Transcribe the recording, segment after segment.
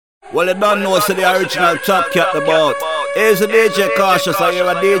Well, you don't know, so the original Top Cat the boat. Here's a DJ Cautious, I hear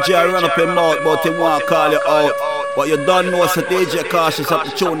a DJ run up in mouth, but he won't call you out. But you don't know, so DJ Cautious have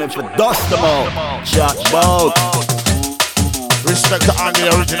to tune him for dust them out. Shot bout. Respect to all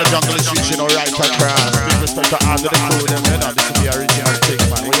the original jungle streets, you know, right across. Big respect to all the crew, them, you know, this is the original thing,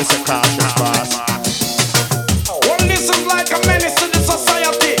 man. When you say Cautious, boss. Well, this is like a menace to the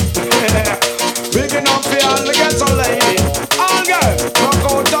society. Big enough for all the ghetto lady. All girls, rock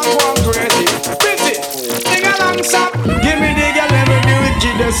out and go on crazy. Busy, sing along, stop. Give me the girl, let me do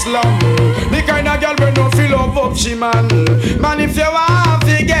wickedest slum. The kind of girl we don't feel love up, she man. Man, if you want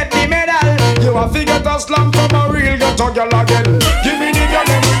to get the medal, you have to get a slum from a real ghetto girl again. Give me the girl,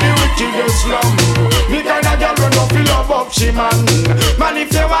 let me do wickedest slum. The kind of girl we don't feel love up, she man. Man,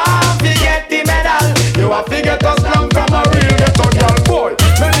 if you want to get the medal, you have to get a slum from a real ghetto girl. Boy,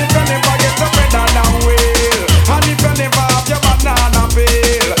 man, if you never get a medal and wheel, and if you never have your banana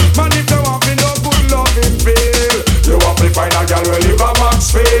peel, man, if you want to no good loving feel, you have to find a girl who live a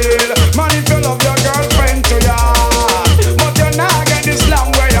Maxfield. Man, if you love your girlfriend to ya, but you not get the slam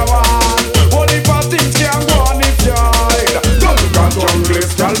where you want. Only for things can go on if you hide. Don't look at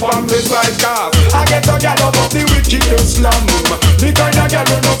Junglestep, girl from the side cars. I get a girl out of the wickedest slum. The kind of girl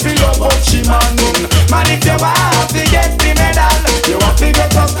who no feel love up she man. Man, if you want to get the medal, you have to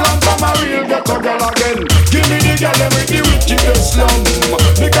get a slam from a real ghetto girl again. Give me the girl with the wickedest slum.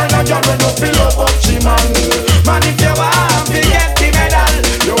 The kind of girl who no feel love up she man. Man, if you want to get the medal,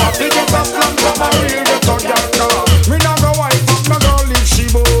 you have to get a slam from a real ghetto girl. Me not go wife up my girl if she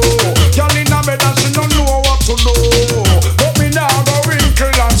bow. Girl in a bed and she don't know what to do. But me now go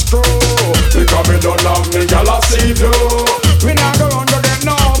wrinkle and screw. Because me don't love me, girl I see through. Me now go run to get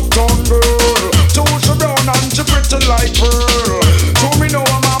no uptown girl. Too she brown and she pretty like pearl. So me know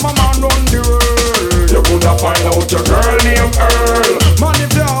a mama man run the world. You coulda find out your girl named Earl. Man,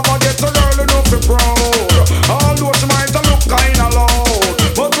 if you ever get a girl you know fi proud. Although she might a look kinda loud,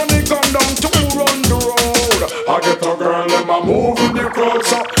 but when it come down to who run the road, I get a girl and I move with the crowd.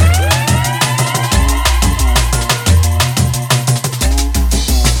 So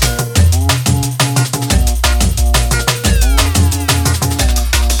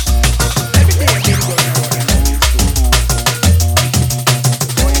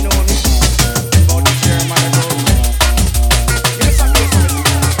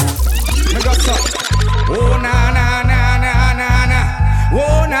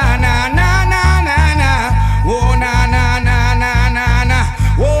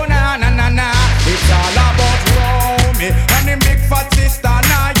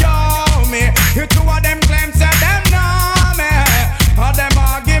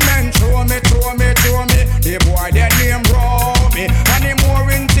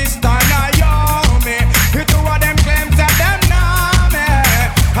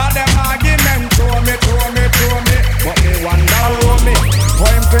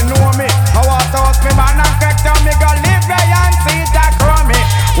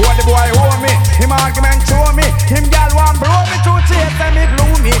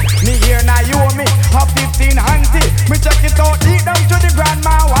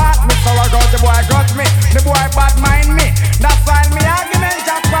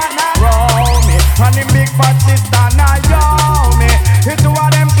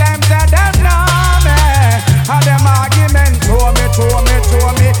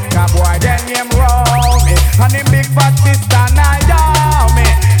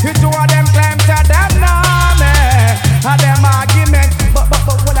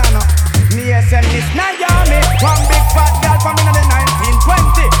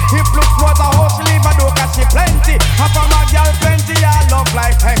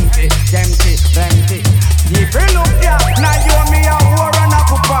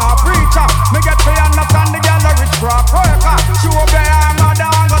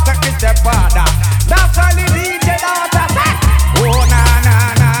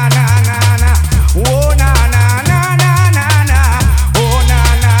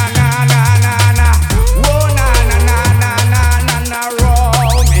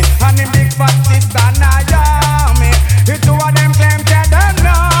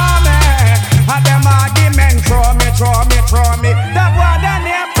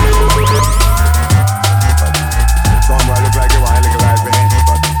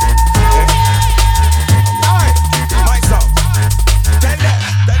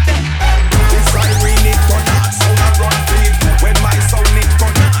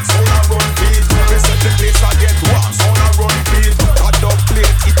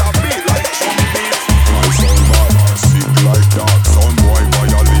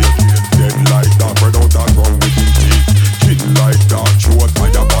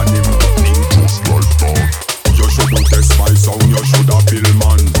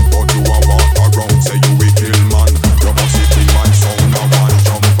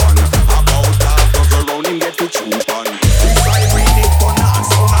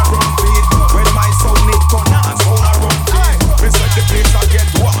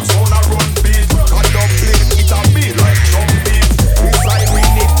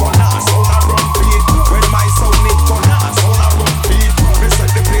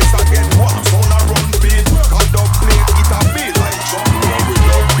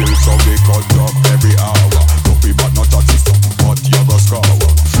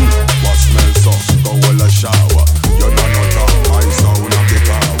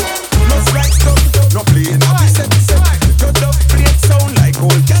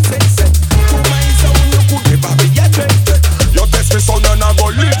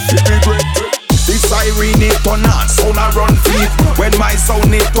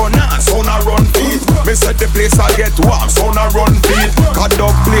said the place I get warm, sound a run beat. Got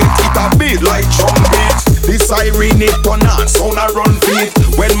Dubplate, it a beat like drum beats. The siren it turn on, sound a run beat.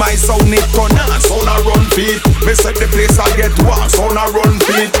 When my sound it turn on, sound a run beat. Me said the place I get warm, sound a run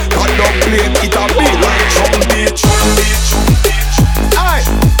beat. Got Dubplate, it a beat like drum beat. Aye,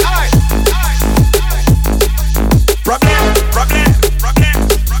 aye, aye. Problem.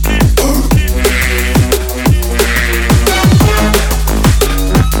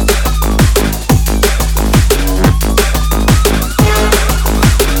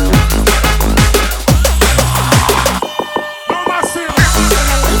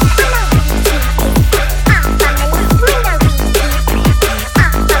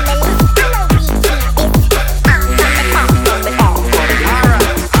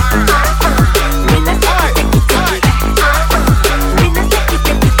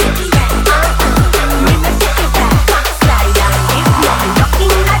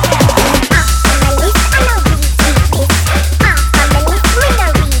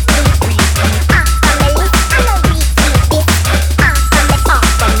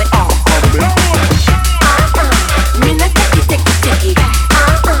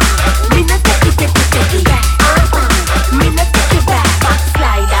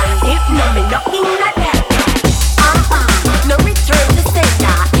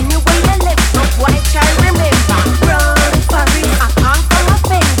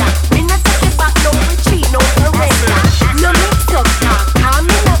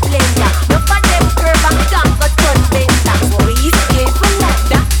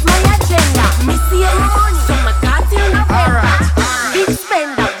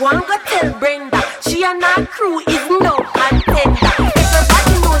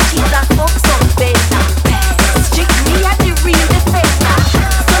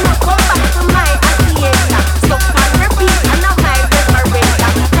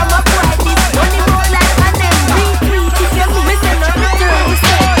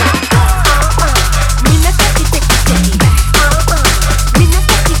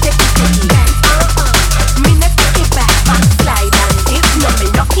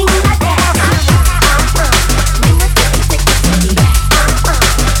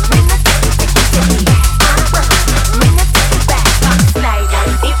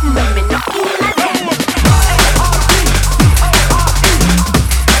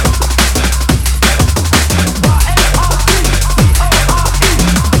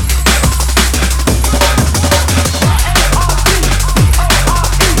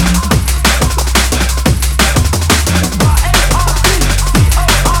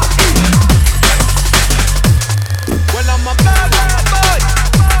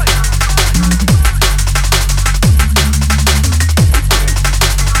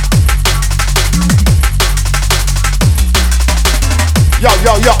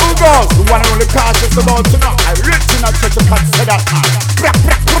 About tonight, I rich in a church, you can't say that man.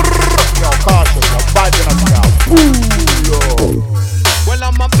 Yo, cautious, you're bad in a style. Well,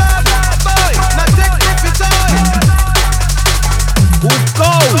 I'm a bad boy, not take me for time. Who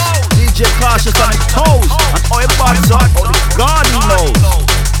goes? DJ Cautious on his toes, and all your bodies on, only God knows.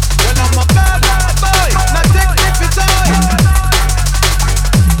 Well, I'm a bad boy, not take me for time.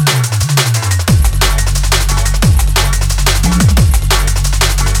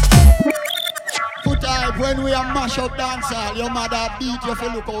 When we are mash up dancehall, your mother beat you if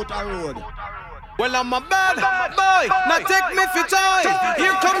you look out the road. Well, I'm a bad boy, now take me for time.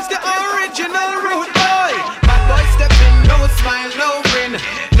 Here comes the original rude boy. Bad boy stepping, no smile, no grin.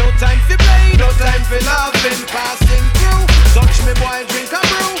 No time for play, no time for loving. Passing through, touch me boy, drink a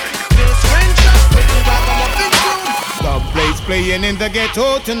brew. This rain shot, with the rock, I'm up in soon. Dubplate's playing in the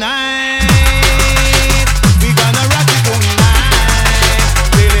ghetto tonight. We gonna rock it tonight.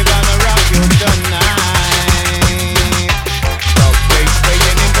 Really gonna rock you tonight.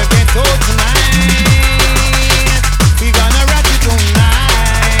 So tonight, we gonna rock you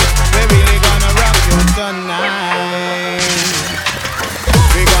tonight. We're really gonna rock you tonight.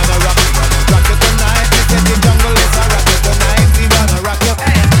 We gonna rock you tonight. We said the jungle is a rock you tonight. We gonna rock you.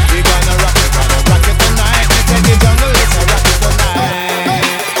 We gonna rock you tonight. We said the jungle is a rock you tonight.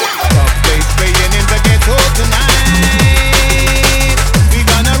 Dubplate's playing in the ghetto tonight. We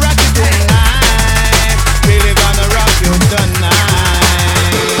gonna rock you tonight. Really gonna rock you tonight.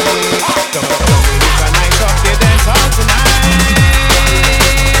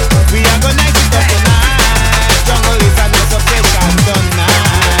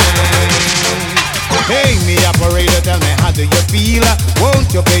 Hey, me operator, tell me how do you feel?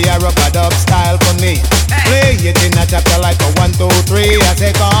 Won't you play a rock-a-dub style for me? Play it in a chapter like a 1, 2, 3. I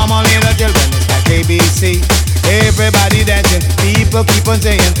say come on little children, it's like ABC. Everybody dancing, people keep on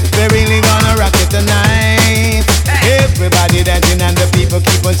saying we're really gonna rock it tonight. Everybody dancing and the people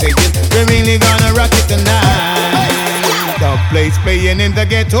keep on saying we're really gonna rock it tonight. Dubplate's playing in the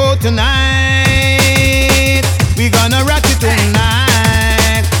ghetto tonight. We gonna rock it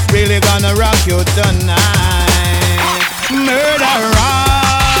tonight. Really gonna rock you tonight. Murderer,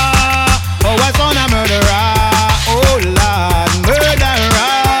 oh what's on a murderer? Oh Lord,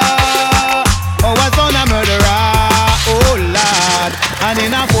 murderer. Oh what's on a murderer? Oh Lord. And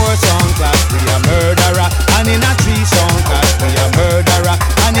in a 4-song class we a murderer. And in a 3-song class we a murderer.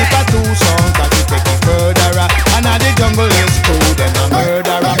 And if a 2-song class we take it murderer. And at the jungle is true, then a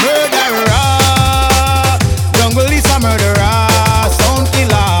murderer. Murderer. Jungle is a murderer. Sound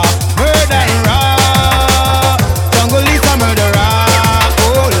killer. Murderer. Jungle is a murderer.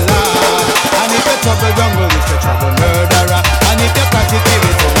 Oh Lord. And if you trouble jungle is a trouble murderer. And if you catch it TV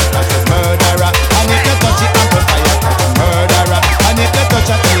so you catch it murderer. And if you touch it amplifier you catch it murderer. And if you touch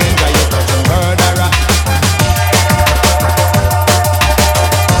a danger you catch it murderer.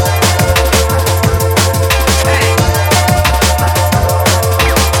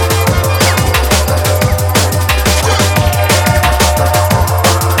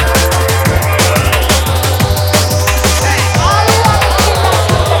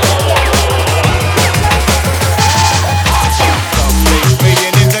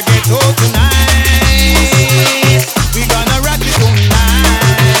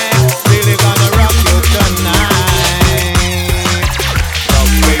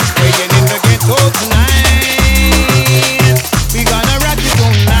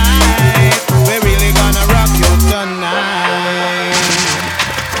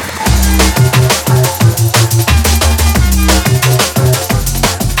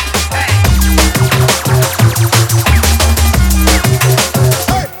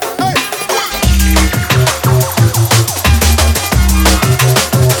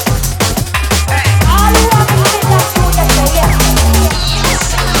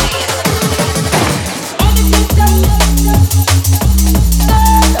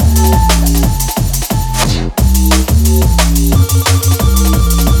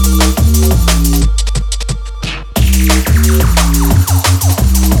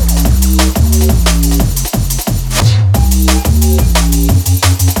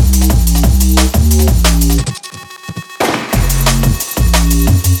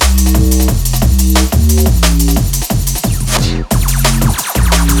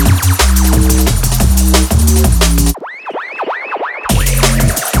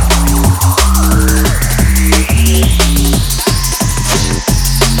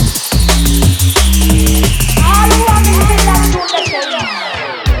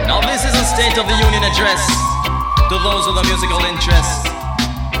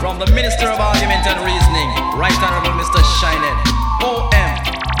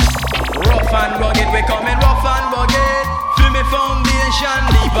 Rough and rugged, me coming rough and rugged. Feel me foundation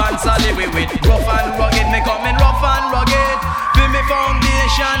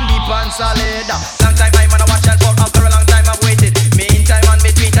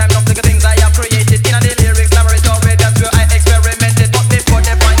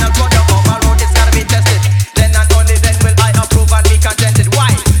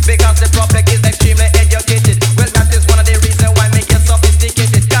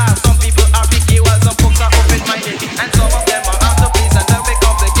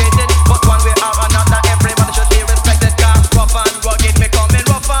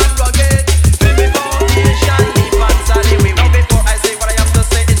deep and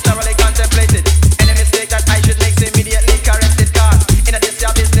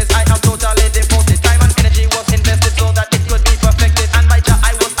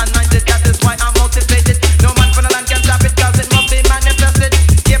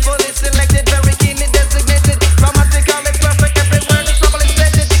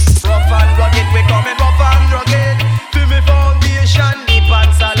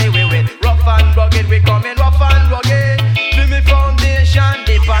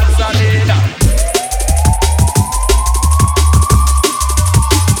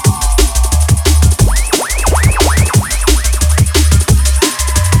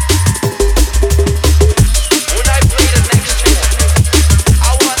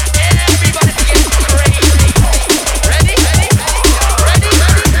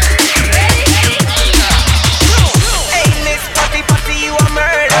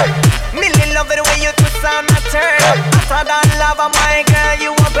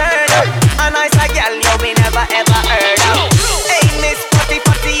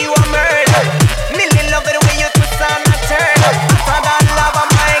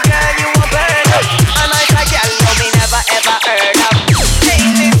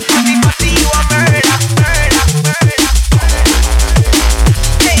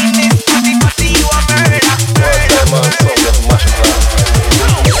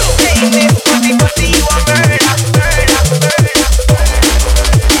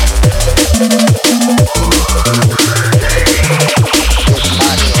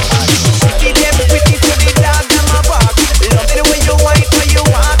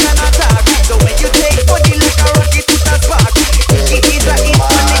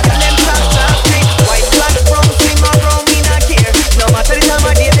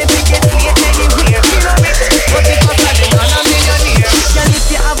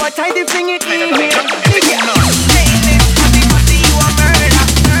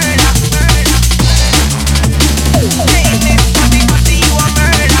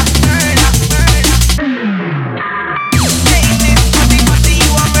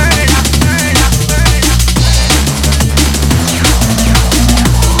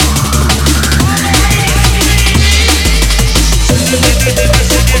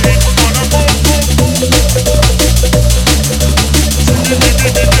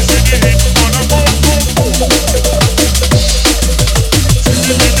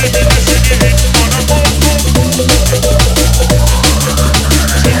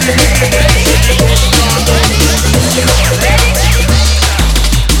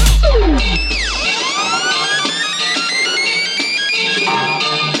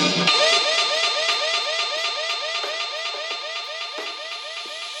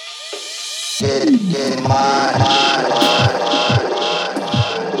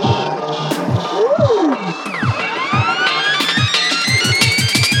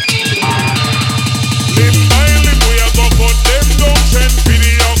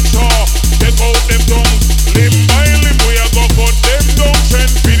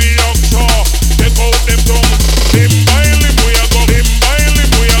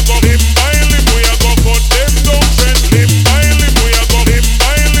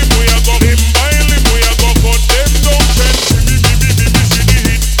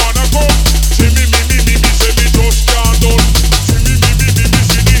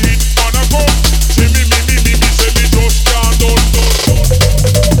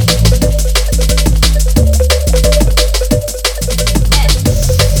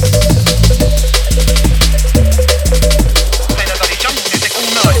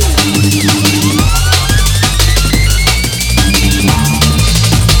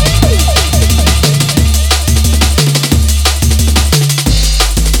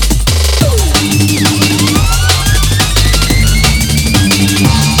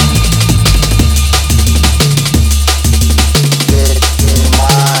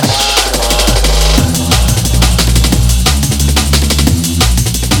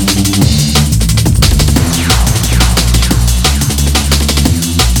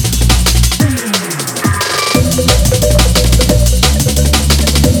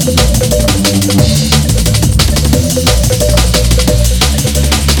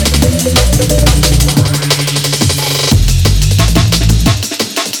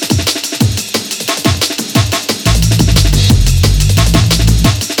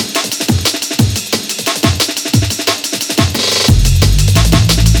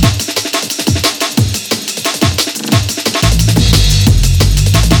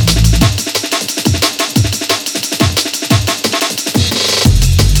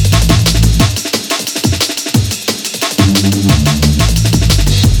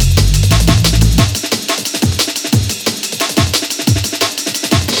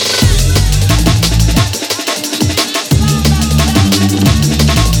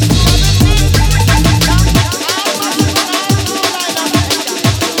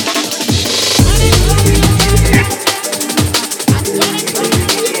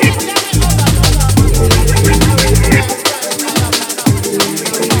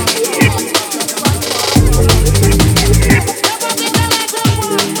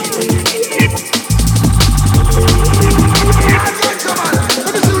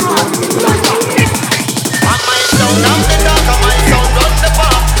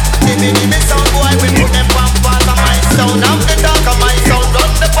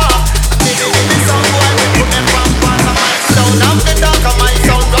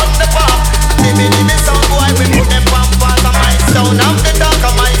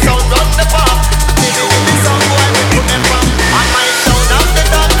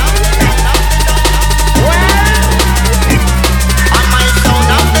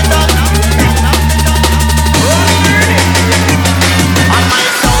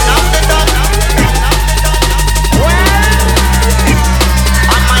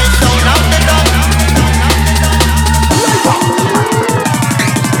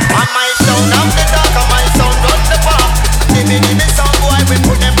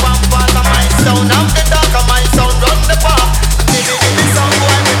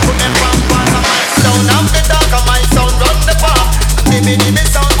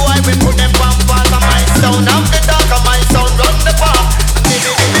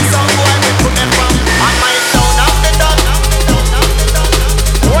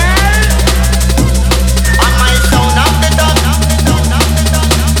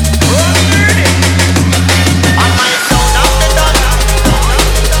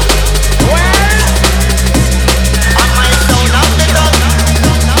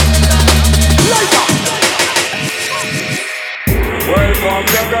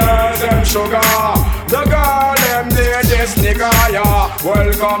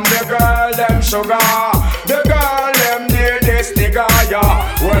Welcome the girl, them sugar. The girl, them need this nigga,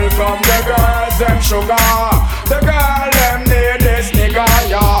 yeah. Welcome the girls, them sugar. The girl, them need this nigga,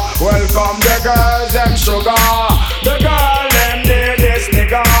 yeah. Welcome the girls, them sugar. The girl, them need this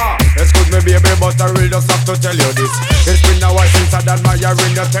nigga. just have to tell you this. It's been a while since I'd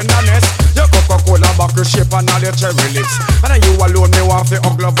admiring your tenderness, your Coca-Cola bottle shape and all your cherry lips. And you alone me want to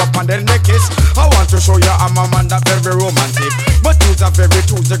hug love up and then make kiss. I want to show you I'm a man that very romantic, but you's a very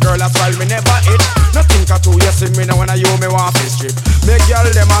choosy girl, that's why me never itch. Nothing can do you see me now when I you me want to strip. Make girl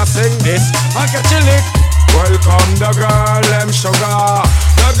them a sing this and get you lick. Welcome the girl them sugar,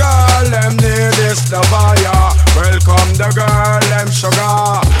 the girl them need this the fire. Welcome the girl them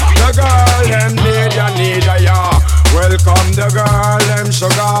sugar, the girl them need ya. Welcome the girl them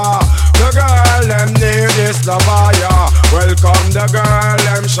sugar, the girl them need this the fire. Welcome the girl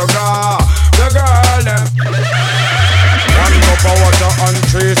them sugar, the girl them. One cup of water and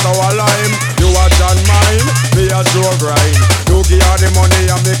 3 sour lime. You a John mine, me a Joe grind. You give her the money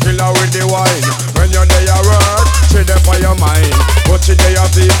and me kill her with the wine. When you're there at work, she there for your mind, but she there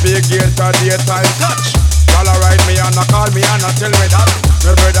VP gate for daytime touch. Y'all a write me and a call me and a tell me that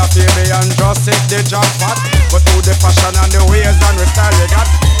my brother feel me and just hit the jackpot. But through the fashion and the ways and the style you got.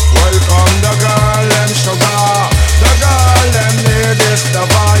 Welcome the girl them sugar, the girl them need this the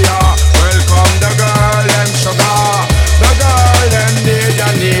fire. Welcome the girl them sugar, the girl them need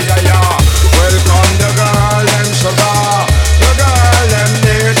ya. Welcome the girl them sugar, the girl them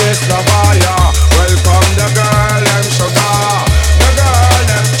need this the fire. Welcome the girl them sugar, the girl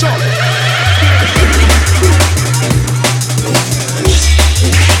them jump.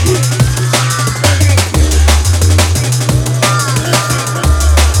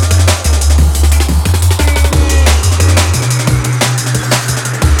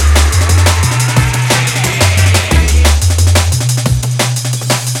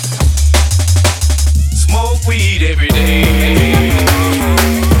 Every day.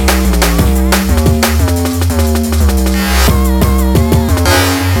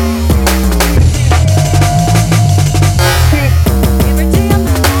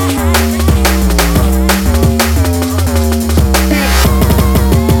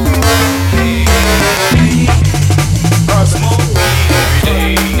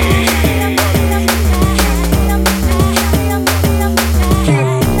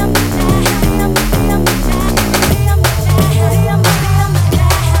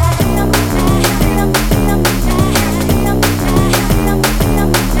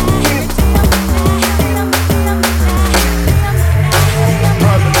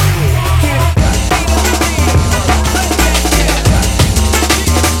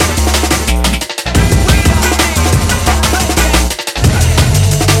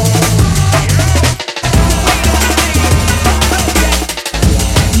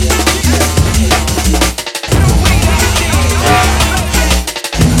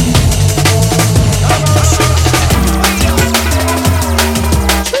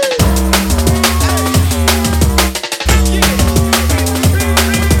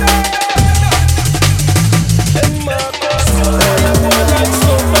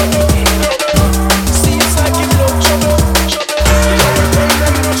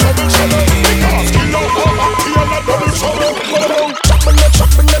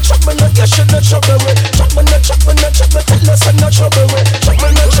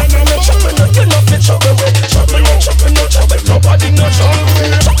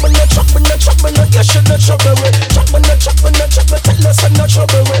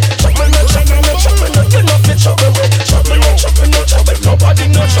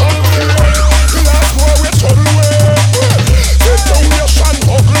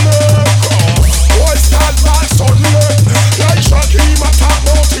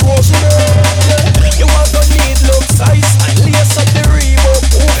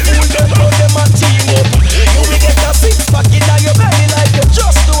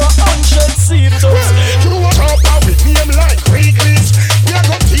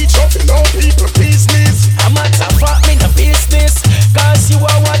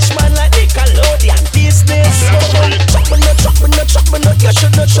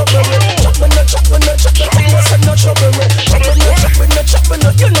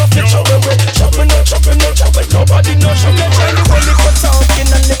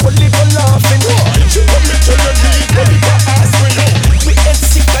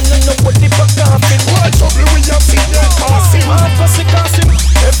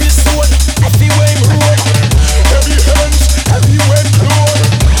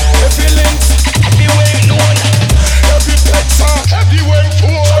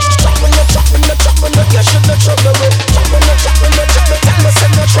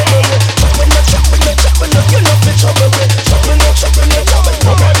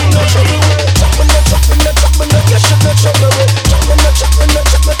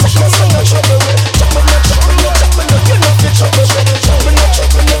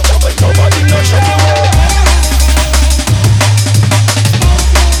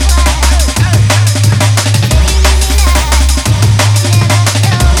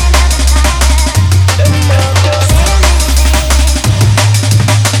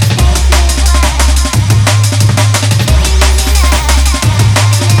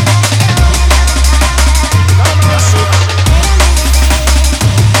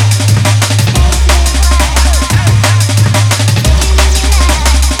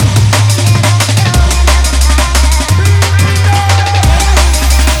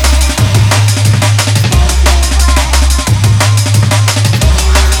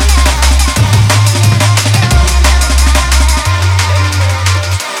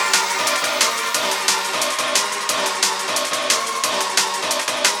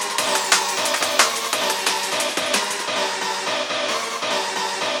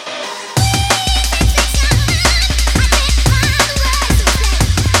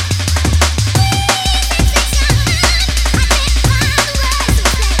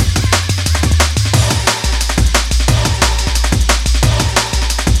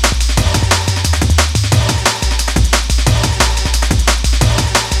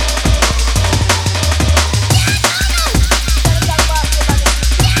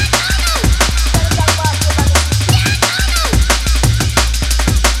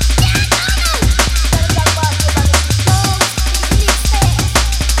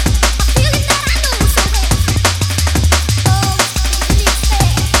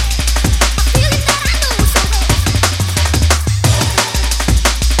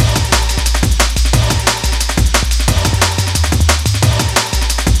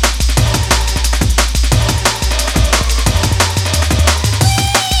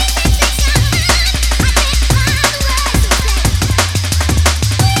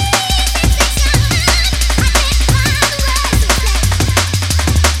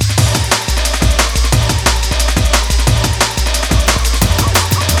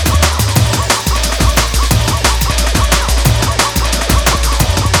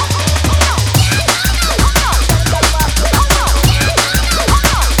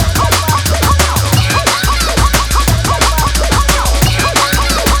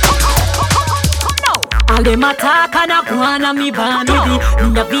 All them attack and a go on me band with it.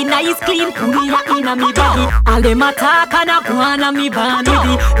 Me a be nice clean, put me a in a me body. All them attack and a go on me band with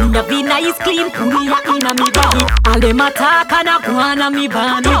it. Me a be nice clean, put me a in a me body. All them attack and a go on me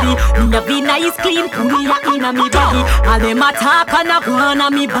band with it. Me a be nice clean, put me a in a me body. All them attack and a go on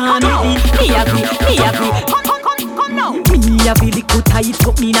me band with it. Me a be. Me a be little tight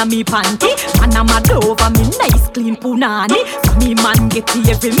up me na me panty. Man a mad over me nice clean punani. So me man get it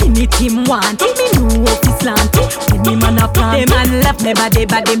every minute him want it. Me know of his slanty. When me man a plant. Them man love me body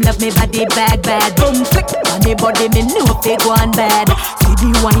bad, them love me body bad bad. Boom flick on the body me know if they go on bad. See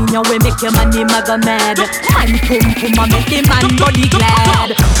the wine ya we make your man him a go mad. Man pum pum a make the man body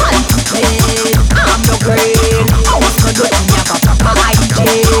glad. Panty clean, I'm no green. House no dirty me a go proper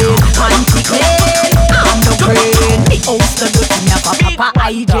hygiene. Panty clean, I'm no green. The house no dirty me a go proper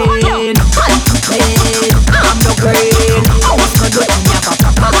hygiene. Panty clean, I'm no green. House no dirty me a go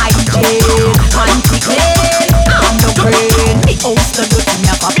proper hygiene. Panty clean, I'm no green. The house no dirty me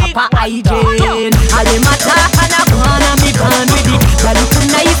a go proper hygiene. All them attack and a go on me band with it. The little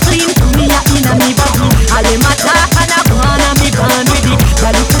nice clean to me a inna me body. All them attack and a go on me band with it. The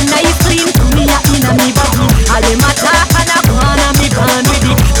little nice clean to me a inna me body. All them attack and a go on me band with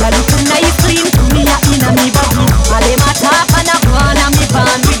it. The little nice clean to me a inna me body. All them attack and a go on me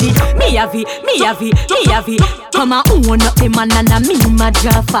band with it. Me a vi. Come on, own up the man and a me my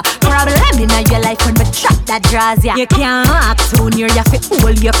jaffa. Problem in your life when me trap that draws ya. You can't act so near ya fi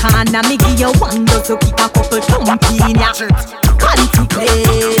hold your corner. Me give you one go so kick a couple thumping ya. Panty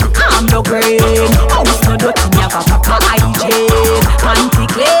clean, I'm no green. House no dirty, me have a proper hygiene. Panty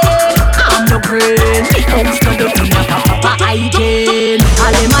clean, I'm no green. Me house no dirty, me have a proper hygiene. All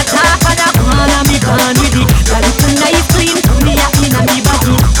them attack and a go on me band with it. The little nice clean to me a inna me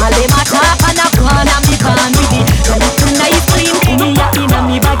body. All them attack and a go on me band with it. The little nice clean to me a inna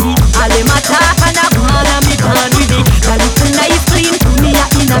me body. All them attack and a go on me band with it. The little nice clean to me a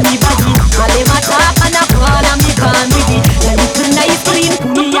inna me body. All them attack and a go on me band with it. The little nice clean to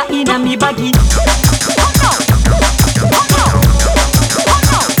me a inna me body.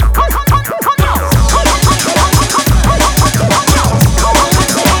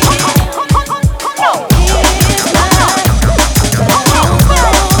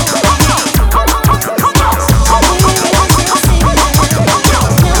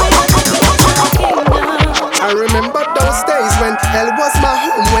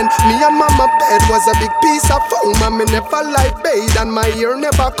 It was a big piece of foam and me never like bathe and my ear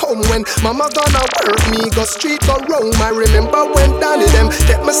never come. When mama gonna work me, go street go roam. I remember when Danny them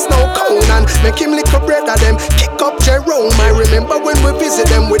take my snow cone and make him lick a bread of them, kick up Jerome. I remember when we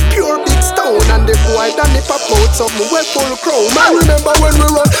visit them with pure big stone and the boy Danny pop out something well full chrome. I remember when we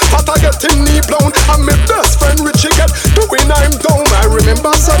run, Pata get him knee blown and my best friend Richie get doing I'm down. I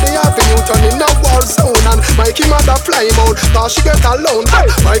remember Sunday Avenue turning a war zone and Mikey mother fly out, cause she get alone.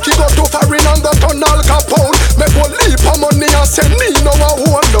 Mikey go to foreign and got on Al Capone. Make one leap of money and say me no a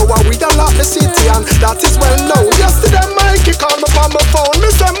whole no. We don't lock the city and that is well known. Yesterday Mikey called me on my phone. Me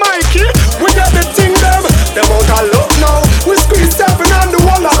say Mikey, we got the thing them out of luck now. We squeeze 7 and the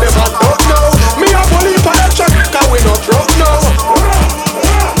wall of them I don't know. Me a bully for the truck cause we not drunk now.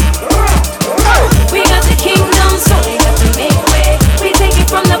 We got the kingdom so we got to make way. We take it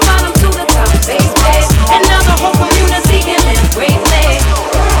from the bottom to the top, baby. And now the whole community can live greatly.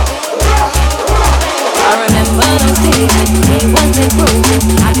 I remember those days when it wasn't broken.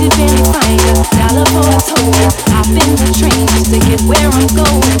 I could barely find $1 for a token. Hop in the train just to get where I'm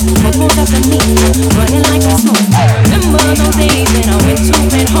going. Pulled up the meat, running like a smoke. Remember those days when I went to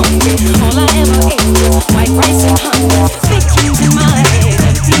bed hungry. All I ever ate was white rice and hunger. Big keys in my head,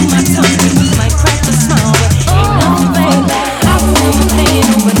 empty my tongue. We might crack a smile, but ain't nothing baby. I remember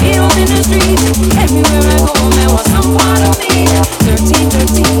playing over needles in the streets. Everywhere I go, man, was some part of me. 13,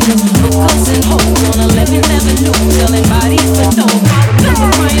 hookers and hoes on 11th Avenue, selling bodies for dope. Remember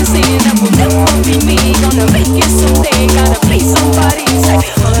Brian saying that will never be me. Gonna make it someday, gotta please somebody. Say,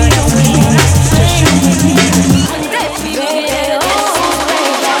 oh, that's me, let me get it.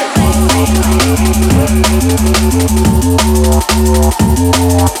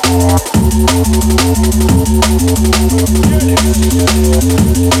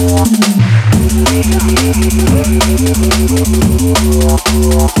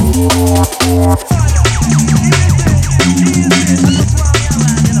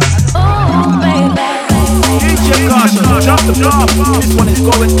 DJ Cautious, drop the bomb. This one is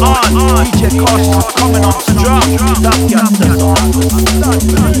going on. DJ Cautious is coming on to drop. That cat says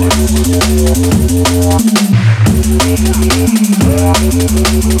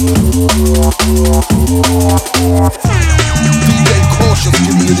DJ Cautious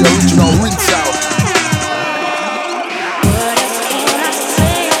giving you the original rinse out.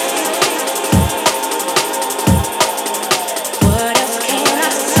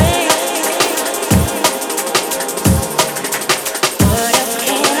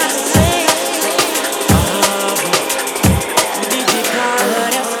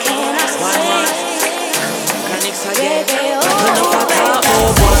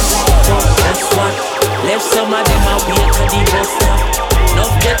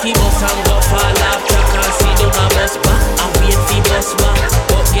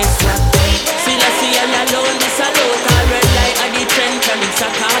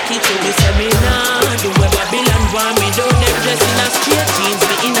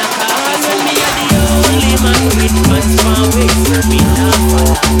 nah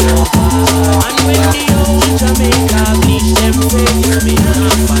follow nobody. And when the old Jamaica bleach them face, me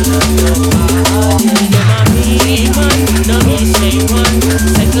nah follow nobody. Them a me man, no me say one.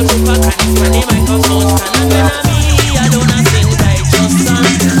 Cycle to a Chronixx when the microphone stand. And when a me alone a sing righteous song,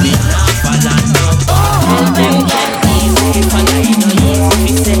 me nah follow nobody. Tell them can easy follow, you know easy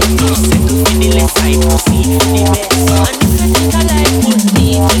fi say. No settle for the less I proceed for the best. And if you think I like put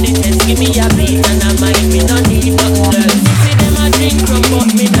me to the test, give me a beat and I might me no need nothing else. You see them a drink rum but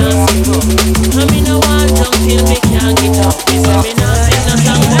me nah sip up. And me no want jump till me can't get up. Me say me nah sing no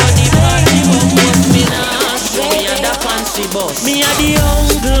song for the party, but me nah show me a da fancy boss. Me a the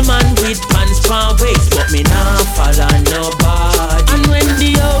uncle man with pants pan waist, but me nah follow nobody. And when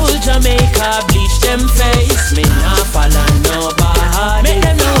the old Jamaica bleach them face, me nah follow nobody. Make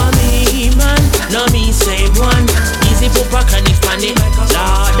them know I'm me man, no me say one. Easy pooper can if panic,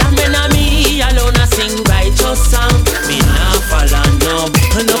 Lord. And when I'm me alone I sing righteous song, me nah follow nobody.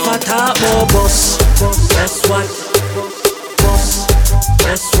 Enough a talk more boss, that's what, boss,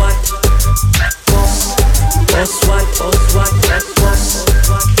 that's what, boss, that's what,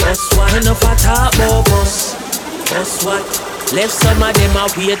 that's what. Enough a talk more boss, that's what. Left some of them a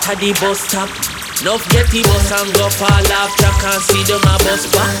wait at the bus stop. Enough get the bus and go fall off track and see them a bus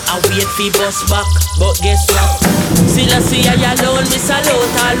back. I wait for bus back, but guess what? Still I see I alone, me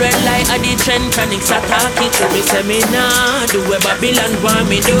salute all red light at the trend. Chronixx attack it to me, say me nah do where Babylon want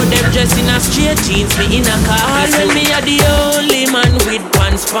me do. Them just in a straight jeans, me in a car. When me a the only man with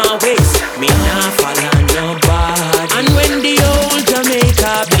pants pan waist, me nah follow nobody. And when the old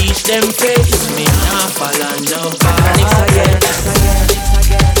Jamaica bleach them face, me nah follow nobody. Chronixx again.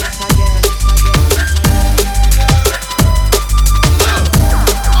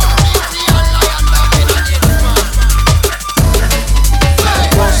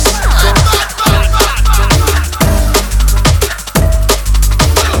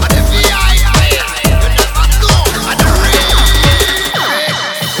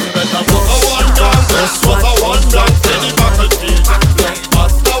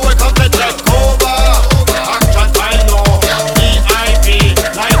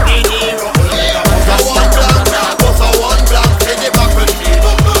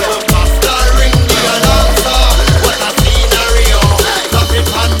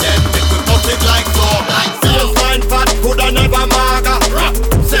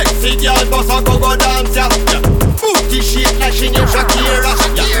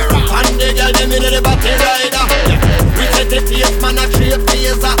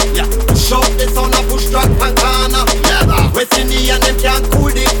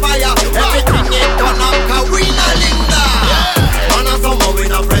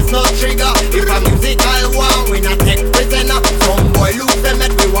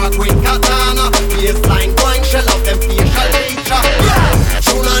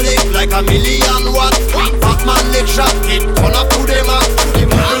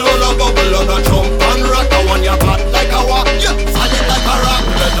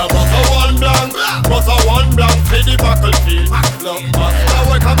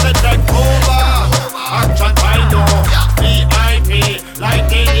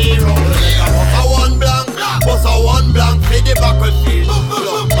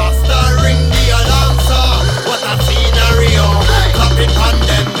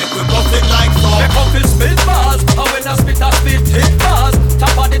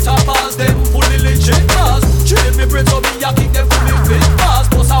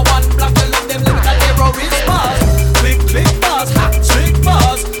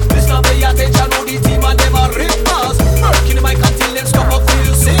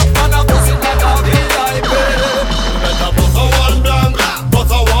 One blank,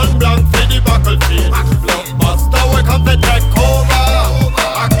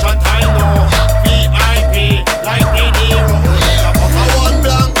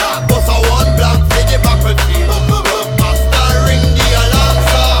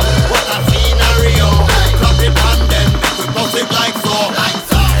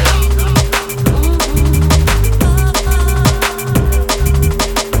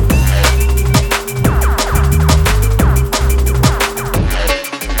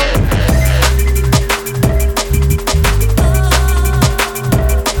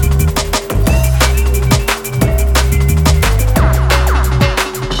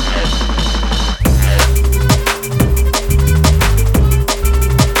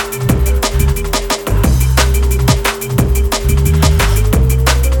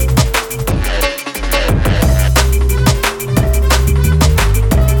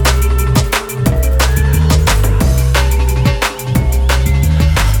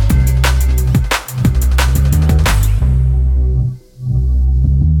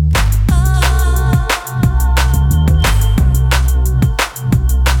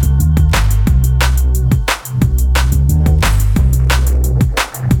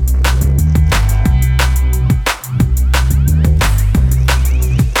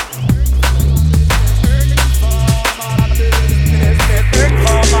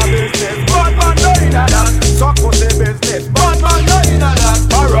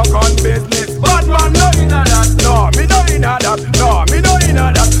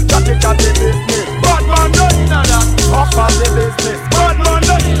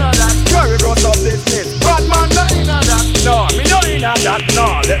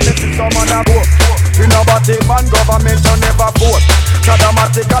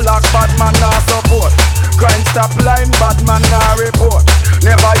 lock, bad man not support. Crime stop line, bad man not report.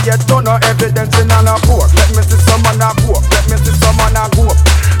 Never yet done no evidence in a court. Let me see some man a go up, let me see some man a go up.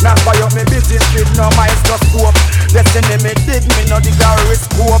 Not buy up me busy street, no microscope. Destiny me dig me, no dig a risk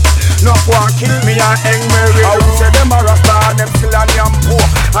scope. No one kill me and hang me real. I would say them a rasta and them still a damn poor.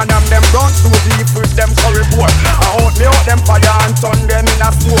 And them guns too deep with them curry board. I hunt me out them fire and turn them in a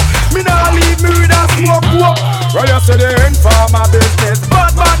smoke. Me nah leave me with a smoke walk. Well you say the informer business,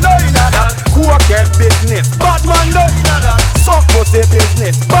 bad man no inna that. Cocaine business, bad man no inna that. Suck pussy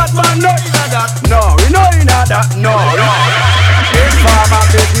business, bad man no inna that. No, we no inna that, no. Informer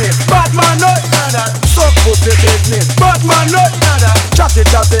business, bad man no inna that. Suck pussy business, bad man no inna that. Chatty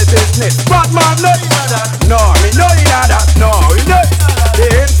business, bad man no inna that. No, we no inna that, no, we no inna that. The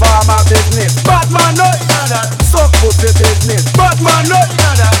informer business, bad man no inna that. Suck pussy business, bad man no inna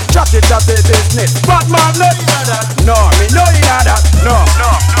that. Chatty business, bad man no inna that. No, we no inna that, no.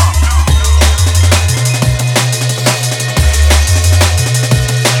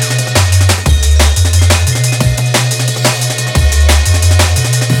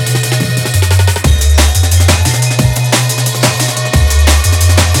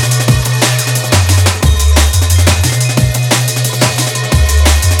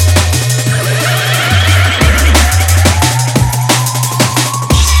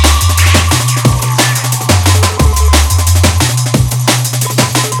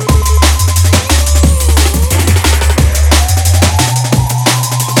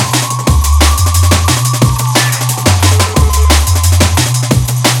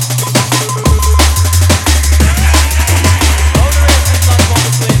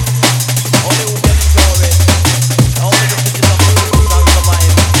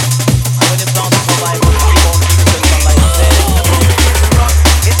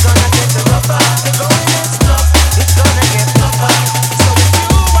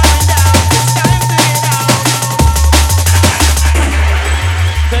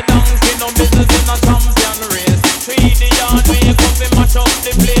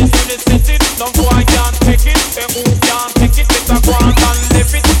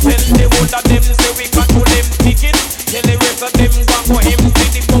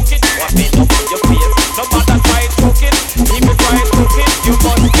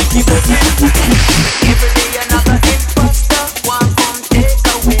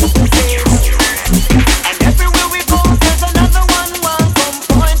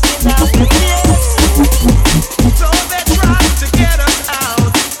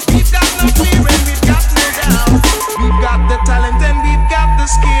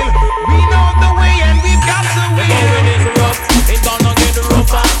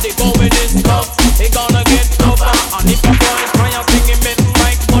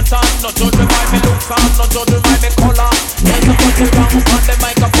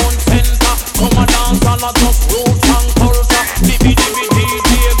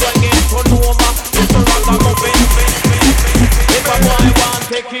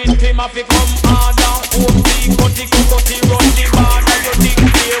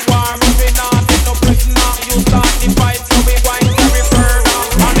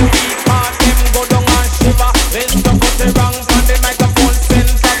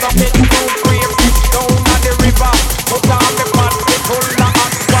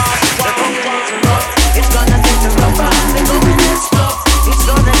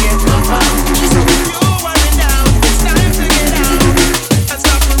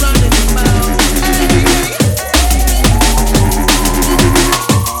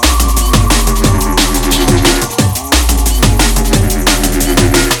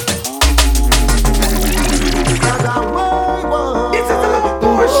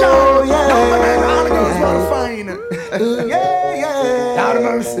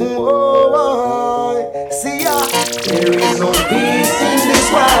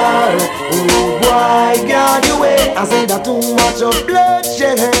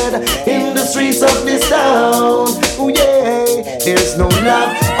 In the streets of this town,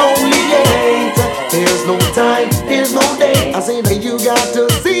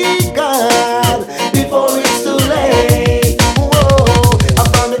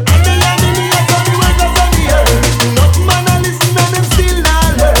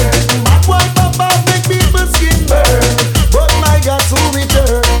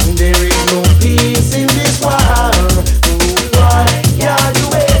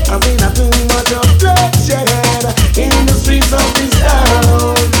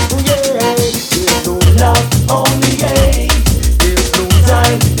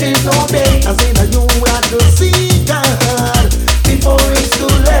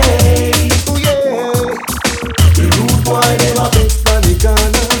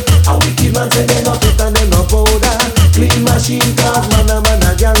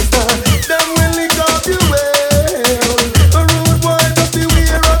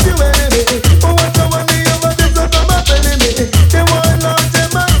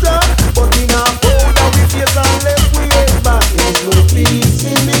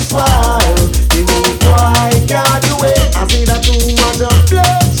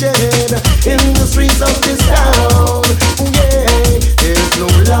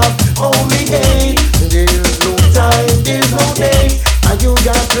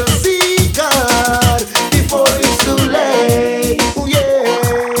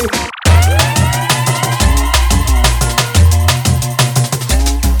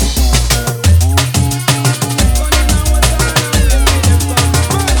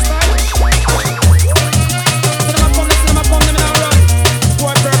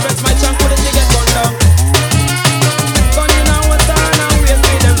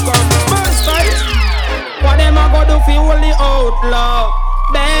 outlaw.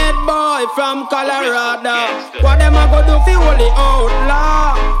 Bad boy from Colorado. What them a go do fi holy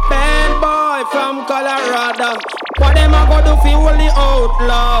outlaw? Bad boy from Colorado. What them a go do fi holy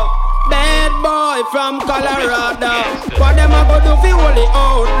outlaw? Bad boy from Colorado. What them a go do fi holy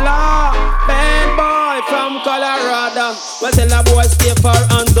outlaw? Bad boy from Colorado. Well tell a boy stay far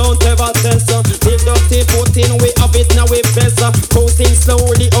and don't ever censor. Live dirty footing, we have it now we better. Coasting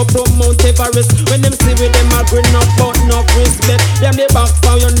slowly up to Mount Everest. When them see with them a grin up but no respect. Them the back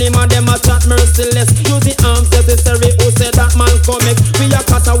for your name and them a chat merciless. Use the arms necessary who said that man come make. We a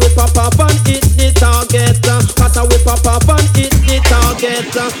kata with papa and hit the target. Kata with papa and hit the target.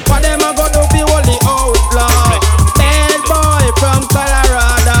 What them a go do fi holy outlaw? Bad boy from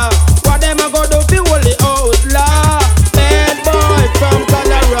Colorado. What them a go do fi holy outlaw? Bad boy from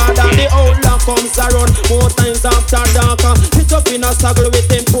Colorado. The outlaw comes around 4 times after dark. Sit up in a saddle with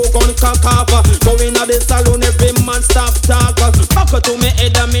them 2 gun cock off. Go in a the saloon, every man stop talk. Back to me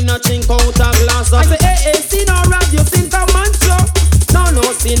head and me no chink out a glass. I say hey, see no rap, you sing Comancho. No,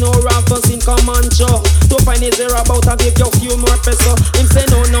 see no rap, but sing Comancho. To find it there about and give you few more peso. Him say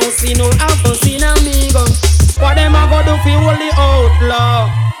no, see no rap, but sing amigo. What them a go do fi holy outlaw?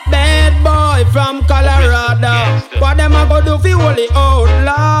 Bad boy from Colorado. What them a go do fi holy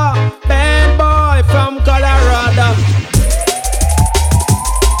outlaw? Bad boy from Colorado.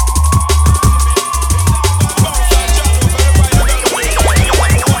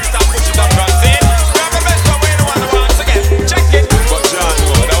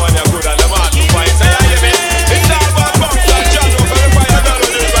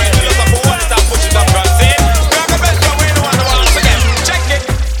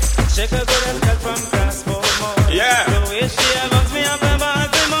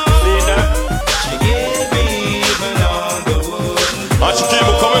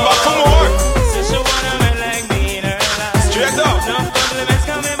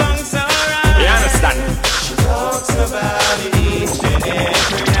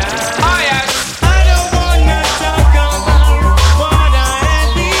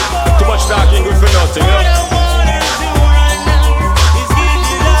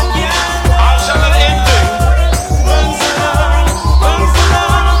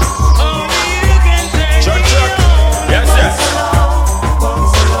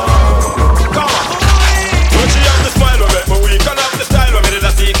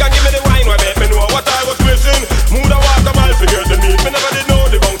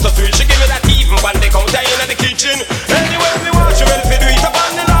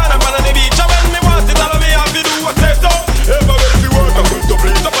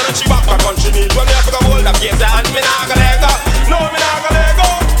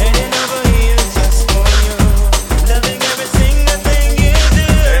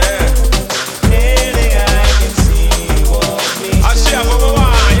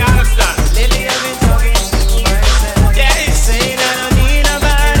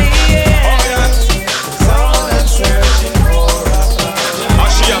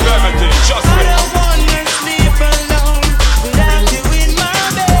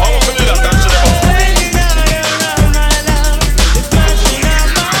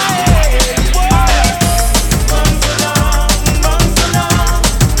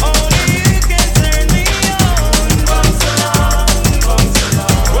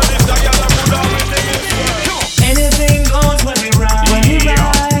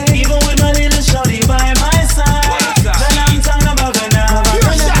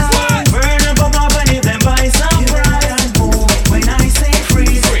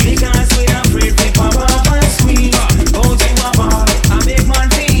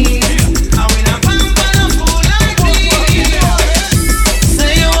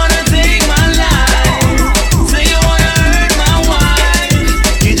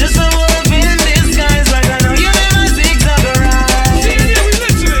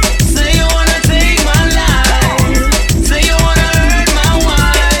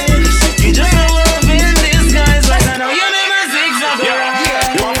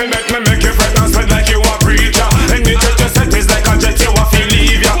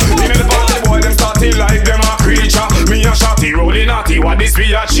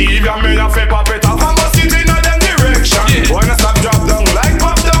 achieve, and me a fi pop it off and bust it in a them direction. Wanna stop, drop down like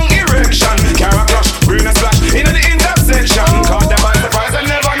pop down erection. Carrot crush, bring a splash in the intersection. Caught them by surprise and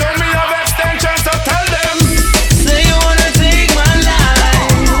never know me have extension, so tell them. Say you wanna take my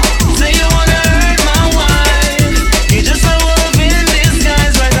life, say you wanna hurt my wife. You just a wolf in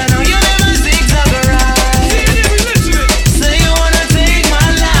disguise, right? I know you never zigzag right. Say you wanna take my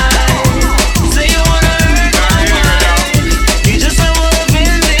life, say you wanna hurt my wife. You just a wolf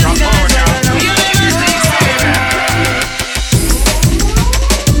in disguise, right? I know you never zigzag right.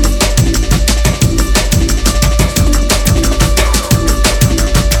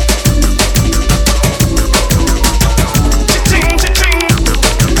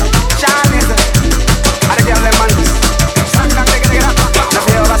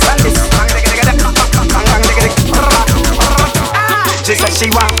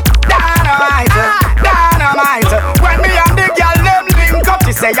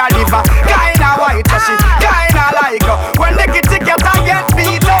 say I live a kinda white, she kinda like when the kitty get a get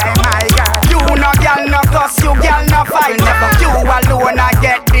beat. Hey my girl, you no girl no cuss, you girl no fight. You alone I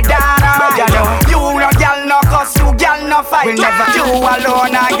get the dana. You no girl no cuss, you girl no fight. You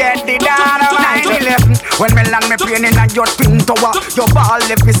alone I get the dana. 9/11 when me land me plane in a your twin tower. You ball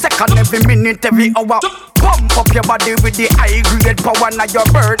every second, every minute, every hour. Pump up your body with the high grade power. Now your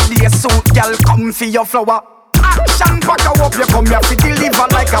birthday suit, girl, come for your flower. Action pack a up, you come here to deliver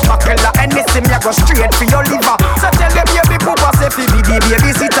like a buckler. Anything you go straight for your liver. So tell your baby poopa say fi be the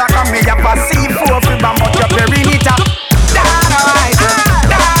babysitter. Come me have a C4 fi bam out your perimeter. Dynamite,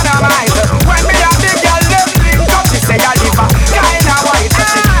 dynamite. When me have the girl them link up, she say I live a kinda white,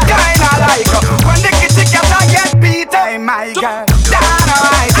 she kinda like when the kitty cat a get beat. Hey my girl,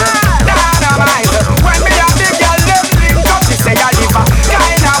 dynamite, dynamite. When me have the girl them link up, she say I live a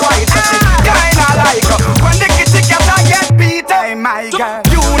kinda white, she kinda like when the kitty cat a get beat. Hey my girl,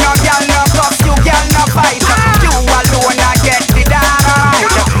 you no girl no cuss, you girl no fight. You alone a get the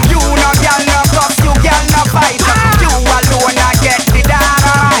dynamite. You no girl no cuss, you girl no fight. You alone a get the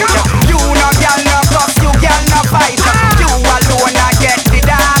dynamite. You no girl no cuss, you girl no fight. You alone a get the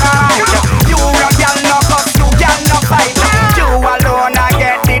dynamite. You no girl no cuss, you girl no fight. You alone a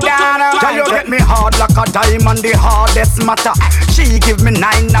get the dynamite. Girl, you get me hard like a diamond, the hardest matter. She give me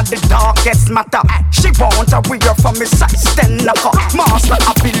 9 at the darkest matter. She want a wear from me size 10 knocker. Master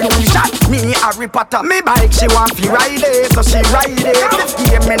of illusion, me Harry Potter. Me bike she want to ride it, so she ride it. This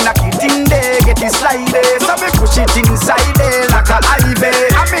game me knock it in there, get it slide it. So me push it inside it like a highway.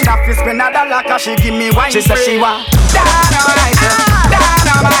 I mean I feel spend a dollar cause she give me wine. She say she want dynamite,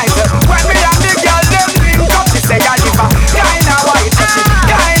 dynamite. When me and the girl them link up, she say I live a kinda white, she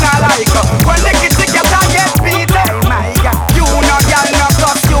kinda like when the kitty get a get beat. Hey my God, you no girl no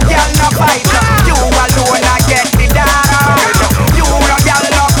cuss, you girl no fight. You alone I get the dynamite. You no girl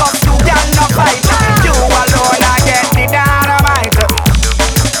no cuss, you girl no fight. You alone I get the dynamite.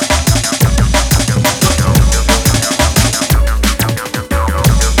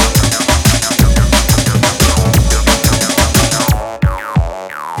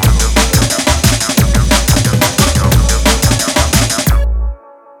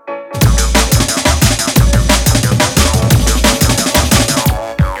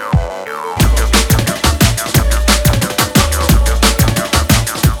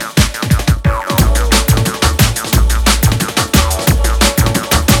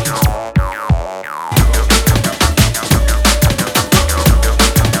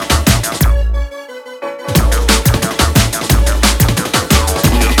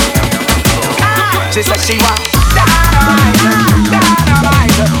 She said she want dynamite,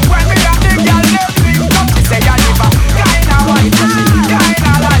 dynamite. When me and the girl them link up, she say I live a kinda white, she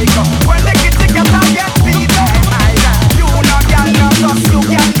kinda like when the kitty get a get beat. My God, you no girl no cuss, you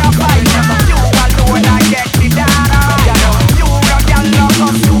girl no fight. You alone I get the dynamite. You no girl no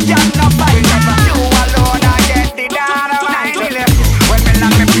cuss, you girl no fight. You alone I get the dynamite. 9/11 when me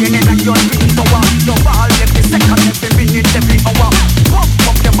land me plane in a your twin tower. You ball every second, every minute, every hour. Pump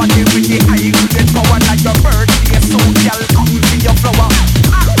up your body with the high grade power like your bird.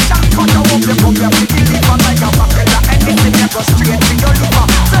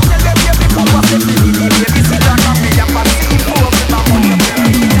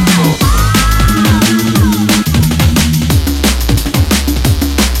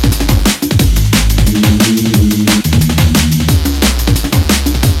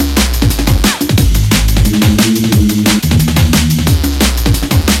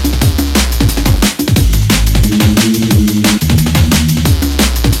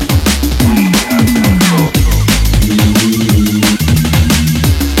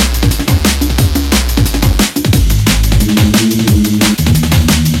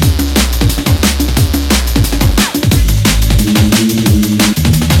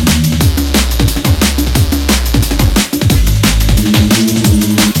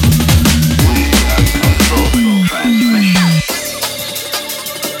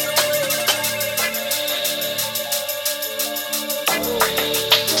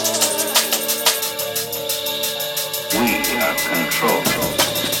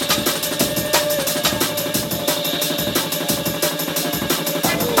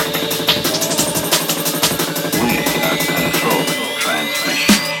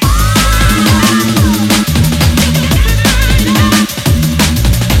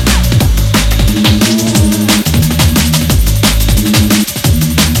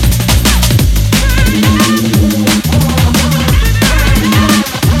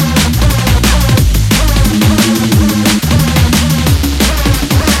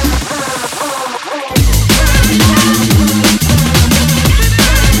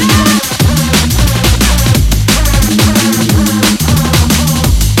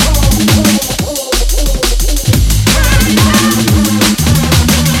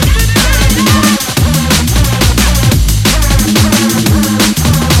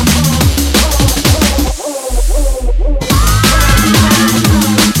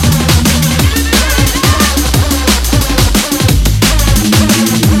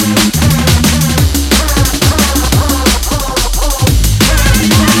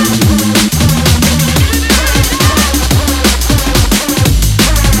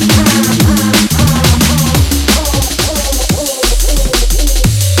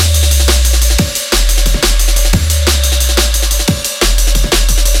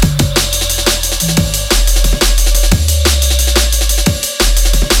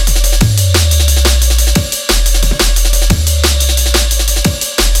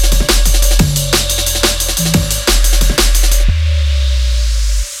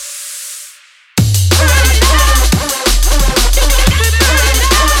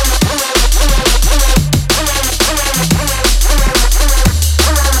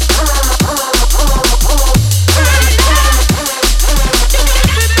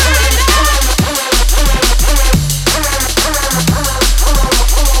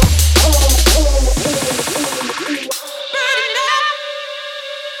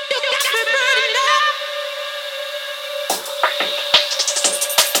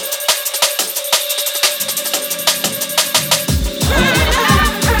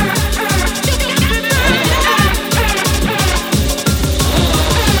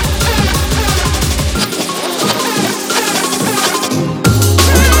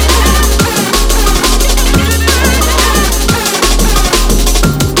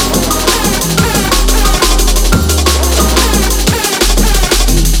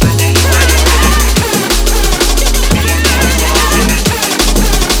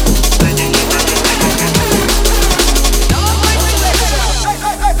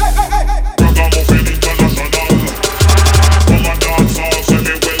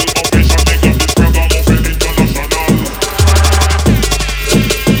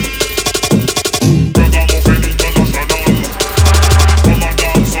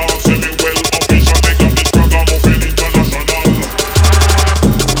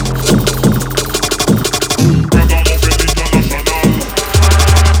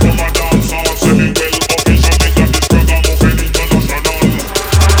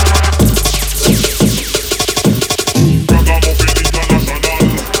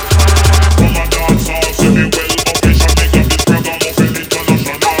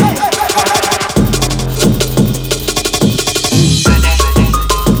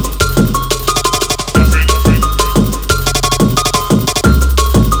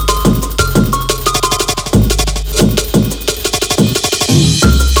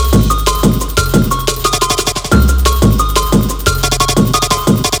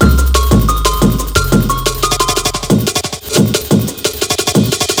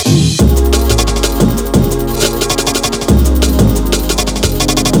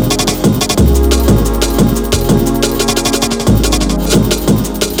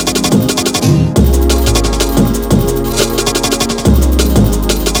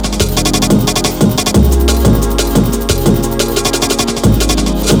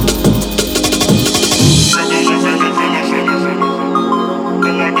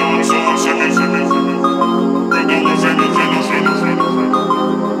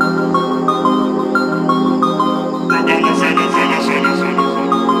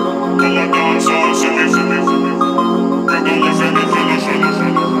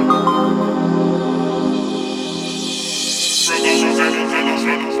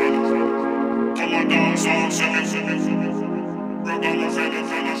 Now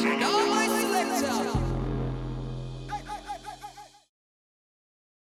my selector.